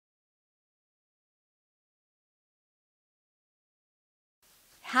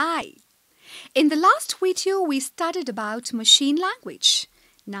Hi! In the last video, we studied about machine language.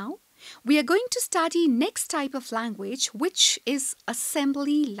 Now, we are going to study next type of language, which is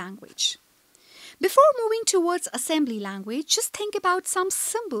assembly language. Before moving towards assembly language, just think about some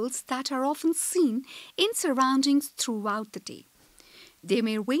symbols that are often seen in surroundings throughout the day. They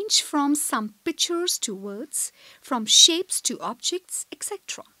may range from some pictures to words, from shapes to objects,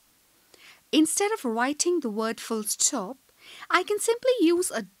 etc. Instead of writing the word full stop, I can simply use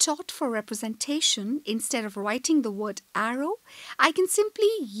a dot for representation. Instead of writing the word arrow, I can simply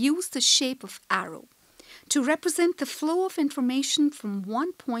use the shape of arrow to represent the flow of information from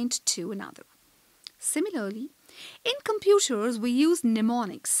one point to another. Similarly, in computers, we use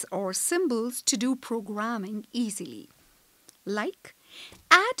mnemonics or symbols to do programming easily, like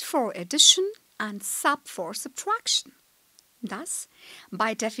add for addition and sub for subtraction. Thus,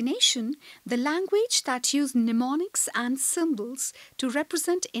 by definition, the language that uses mnemonics and symbols to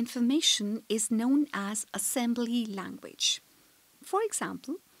represent information is known as assembly language. For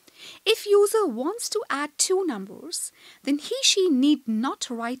example, if user wants to add two numbers, then he/she need not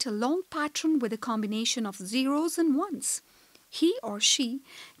write a long pattern with a combination of zeros and ones. He or she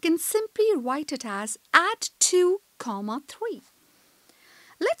can simply write it as add 2, 3.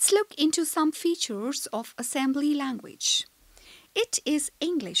 Let's look into some features of assembly language. It is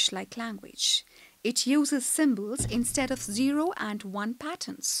English-like language. It uses symbols instead of 0 and 1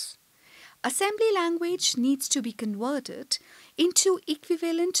 patterns. Assembly language needs to be converted into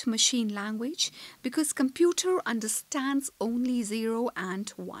equivalent machine language because computer understands only 0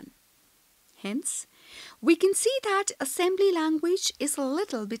 and 1. Hence, we can see that assembly language is a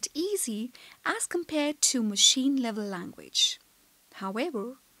little bit easy as compared to machine-level language.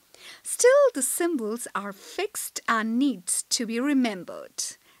 However, still the symbols are fixed and needs to be remembered.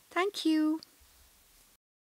 Thank you.